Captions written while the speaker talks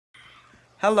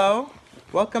Hello,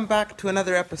 welcome back to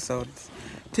another episode.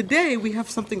 Today we have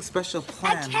something special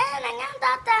planned.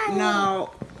 Now,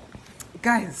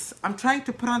 guys, I'm trying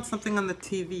to put on something on the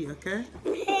TV, okay?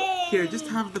 Here, just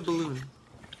have the balloon.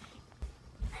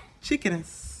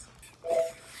 Chickeness.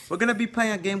 We're gonna be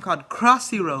playing a game called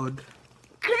Crossy Road.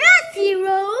 Crossy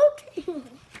Road?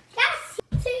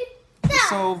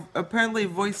 So apparently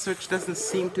voice search doesn't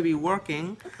seem to be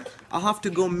working. I'll have to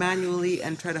go manually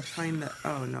and try to find the...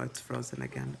 Oh no, it's frozen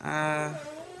again.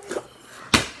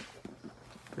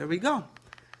 There we go.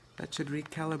 That should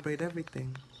recalibrate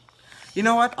everything. You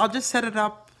know what? I'll just set it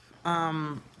up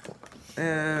right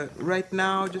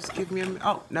now. Just give me a...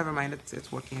 Oh, never mind.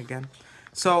 It's working again.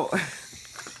 So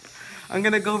I'm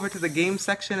gonna go over to the game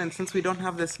section, and since we don't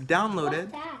have this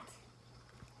downloaded... What's that?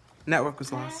 Network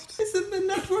was lost. Isn't the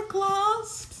network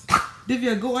lost?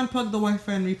 Divya, go unplug the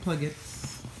Wi-Fi and replug it.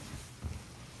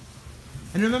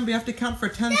 And remember, you have to count for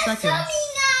 10 seconds.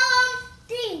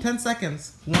 10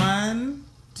 seconds. 1,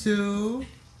 2,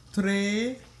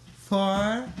 3,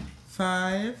 4,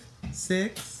 5,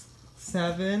 6,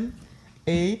 7,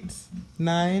 8,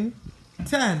 9,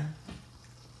 10.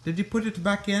 Did you put it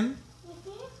back in?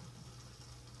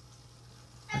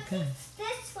 Okay.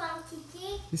 This one,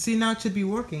 Kiki. You see, now it should be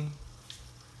working.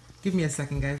 Give me a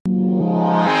second, guys.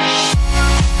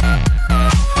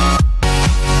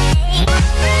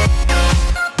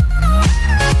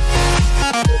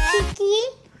 Kiki?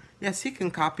 Yes, he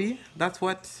can copy. That's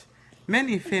what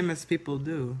many famous people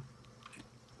do.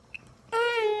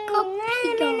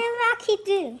 Copy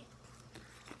do.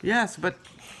 Yes, but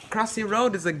Crossy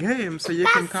Road is a game, so you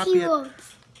can copy it.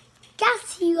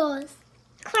 Crossy Road.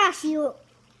 Crossy Road.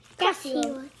 Crossy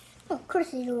Road. Oh,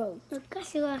 Crossy Road. No,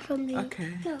 Crossy Road from me.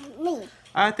 Okay. No, me.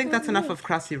 I think that's enough of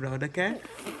Crossy Road, okay?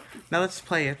 Now let's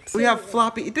play it. We have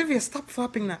Floppy... Divya, stop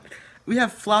flopping that. We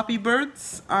have Floppy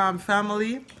Birds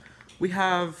family. We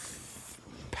have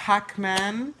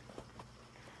Pac-Man.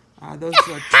 Those are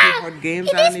two hard games.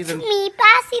 I don't even... It is to me,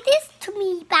 Bass. It is to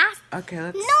me, Bass. Okay,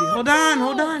 let's see. Hold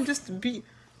on. Just be...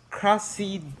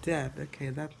 Crossy Dead. Okay,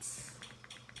 that's...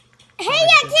 Hey,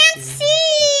 I can't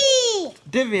see!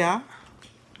 Divya?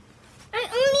 I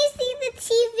only see the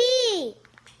TV.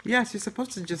 Yes, you're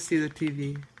supposed to just see the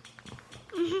TV.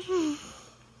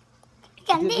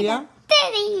 Divya?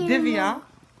 Divya,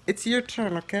 it's your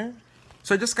turn, okay?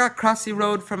 So I just got Crossy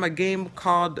Road from a game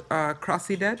called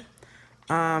Crossy Dead.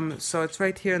 So it's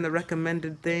right here in the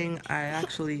recommended thing. I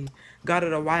actually got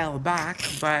it a while back,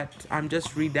 but I'm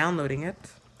just re-downloading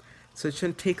it. So it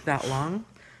shouldn't take that long.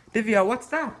 Divya, what's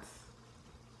that?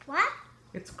 What?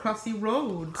 It's Crossy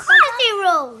Road. Crossy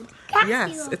Road.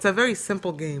 Yes, it's a very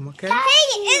simple game, okay? Hey,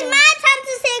 it's my time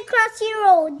to say Crossy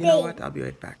Road. You know what? I'll be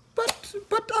right back. But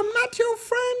I'm not your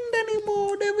friend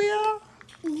anymore, Divya.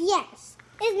 Yes.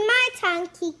 It's my time,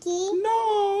 Kiki.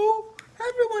 No.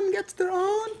 Everyone gets their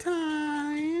own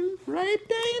time. Right,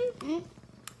 Dane?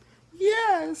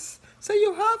 Yes. So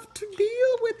you have to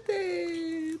deal with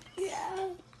it.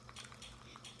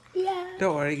 Yeah.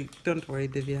 Don't worry,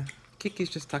 Divya. Kiki's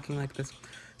just talking like this.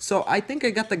 So I think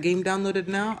I got the game downloaded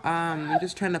now. I'm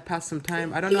just trying to pass some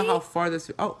time. I don't know how far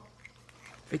this... Oh,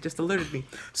 it just alerted me.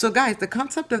 So guys, the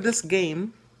concept of this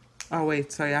game... Oh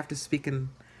wait, sorry, I have to speak in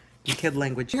kid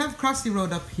language. We have Crossy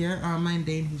Road up here. Mine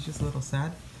Dane, he's just a little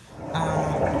sad.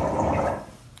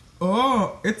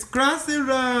 Oh, it's Crossy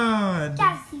Road!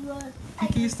 Crossy Road.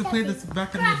 Kiki used to play this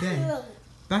back in the day.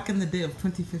 Back in the day of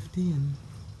 2015.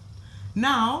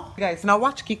 Now, guys, now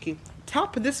watch Kiki.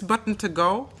 Tap this button to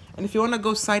go, and if you want to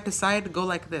go side to side, go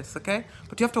like this, okay?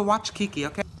 But you have to watch Kiki,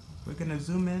 okay? We're gonna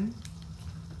zoom in.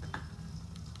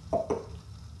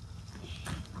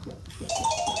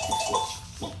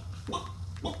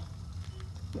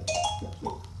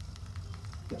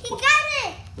 He got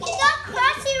it! He got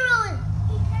Crossy Road!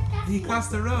 He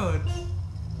crossed the road.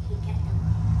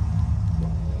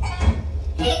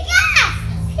 He got!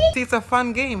 See, it's a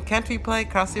fun game. Can't we play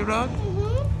Crossy Road?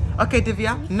 Okay,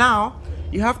 Divya, now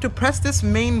you have to press this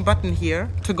main button here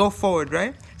to go forward,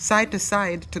 right? Side to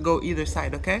side to go either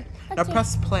side, okay? Now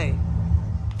press play.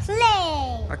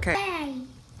 Play! Okay. Play!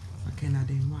 Okay, now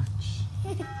Dane, watch.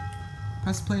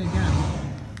 Press play again.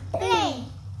 Play!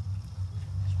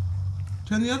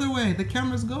 Turn the other way. The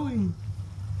camera's going.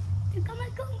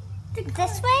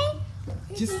 This way?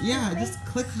 Just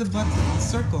click the button, the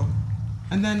circle.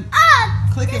 And then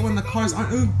click it when the car's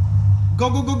on. Go.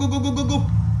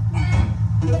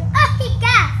 Oh, he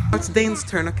got! It's Dane's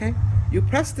turn, okay? You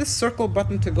press this circle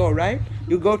button to go, right?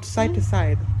 You go side to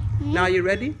side. Now you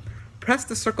ready? Press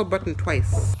the circle button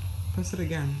twice. Press it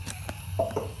again.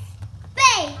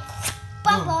 Play!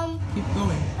 Bum. Keep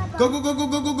going. Go.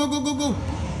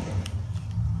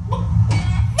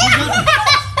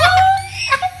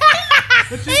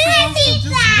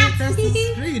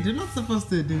 supposed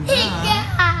to do Yeah.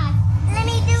 that. Let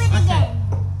me do it again.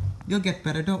 You'll get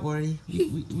better, don't worry.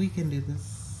 We can do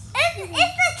this. It's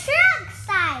the truck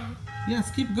side.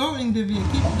 Yes, keep going, Divya.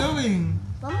 Keep going.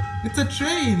 It's a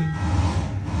train.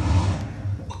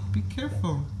 Be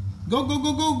careful. Go, go,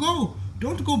 go, go, go.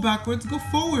 Don't go backwards. Go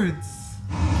forwards.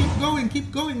 Keep going.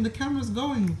 Keep going. The camera's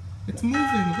going. It's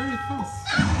moving very fast.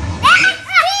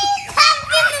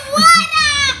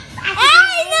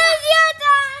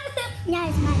 Now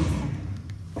it's my turn.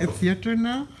 It's your turn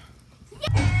now?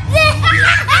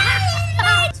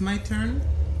 It's my turn?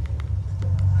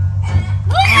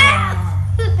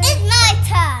 It's my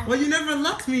turn. Well, you never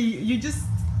let me. You just...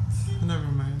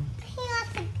 Never mind.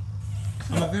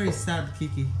 I'm a very sad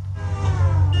Kiki.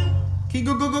 Kiki,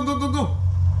 go, go, go, go, go, go.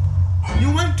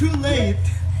 You went too late.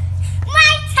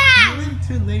 My turn. You went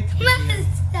too late. My Kiki.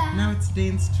 turn. Now it's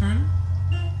Dane's turn.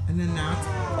 And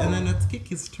then it's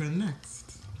Kiki's turn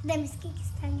next. Then it's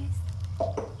Kiki's turn next.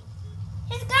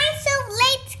 It's going so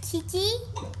late, Kiki.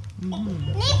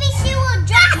 Maybe she will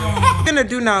jump. What we're gonna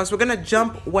do now is we're gonna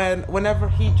jump whenever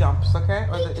he jumps, okay?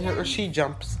 Or she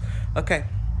jumps. Okay.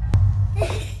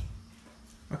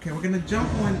 Okay, we're gonna jump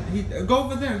when he go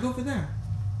over there, go over there.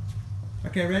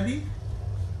 Okay, ready?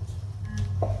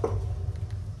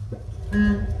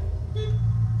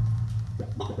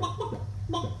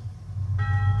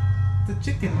 The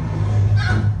chicken.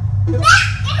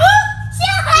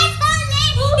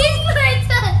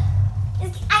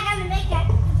 I gotta make that.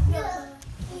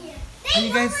 And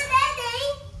you guys.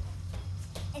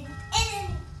 And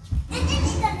then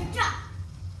he's gonna drop.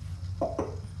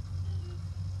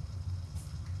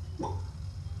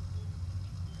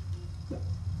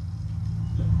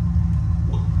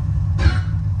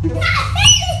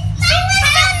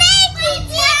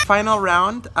 Final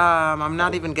round. I'm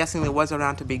not even guessing there was a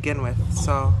round to begin with,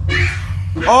 so.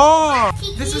 Oh,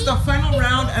 this is the final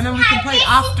round, and then we can play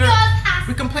after.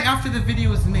 We can play after the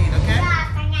video is made, okay?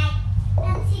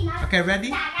 Okay, ready?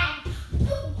 This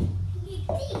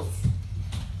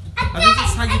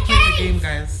is how you play the game,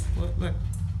 guys. Look, look.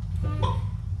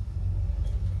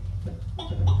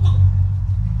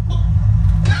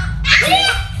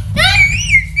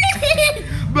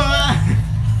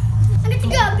 I'm going to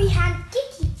go behind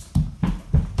Kiki.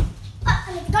 Oh,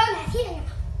 I'm going to go now. Here.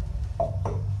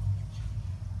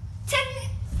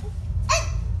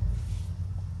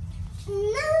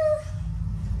 No.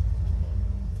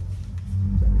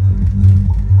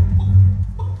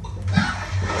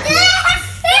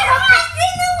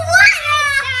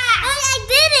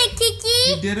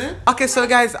 You did it? Okay, so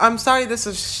guys, I'm sorry this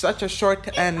is such a short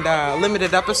and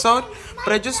limited episode,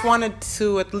 but I just wanted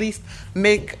to at least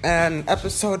make an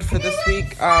episode for this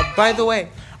week. By the way,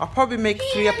 I'll probably make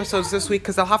 3 episodes this week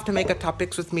because I'll have to make a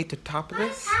topics with me to top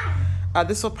this.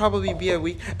 This will probably be a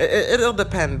week. It'll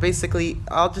depend. Basically,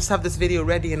 I'll just have this video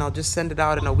ready and I'll just send it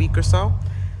out in a week or so.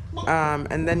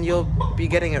 And then you'll be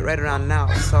getting it right around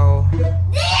now. So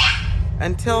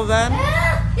until then,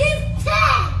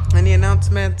 any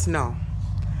announcements? No.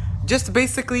 Just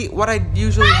basically what I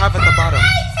usually have at the bottom.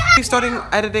 I'm starting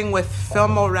editing with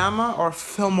Filmorama or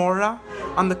Filmora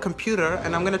on the computer,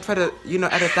 and I'm gonna try to,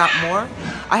 edit that more.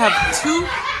 I have 2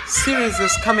 series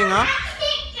coming up.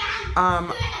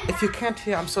 If you can't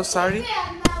hear, I'm so sorry.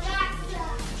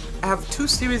 I have 2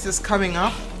 series coming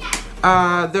up.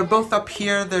 They're both up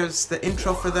here. There's the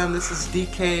intro for them. This is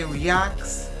DK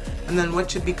Reacts. And then what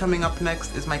should be coming up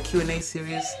next is my Q&A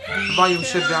series. The volume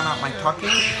should drown out my talking.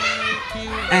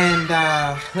 And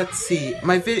let's see.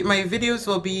 My videos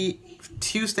will be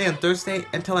Tuesday and Thursday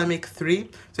until I make 3.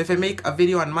 So if I make a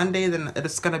video on Monday, then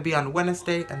it's going to be on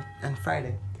Wednesday and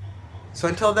Friday. So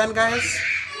until then, guys,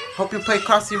 hope you play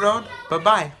Crossy Road.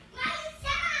 Bye-bye.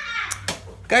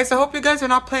 Guys, I hope you guys are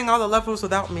not playing all the levels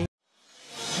without me.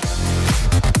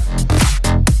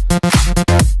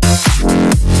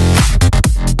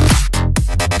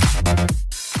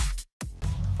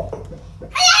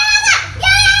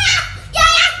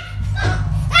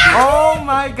 Oh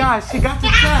my gosh, she got to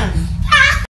 10.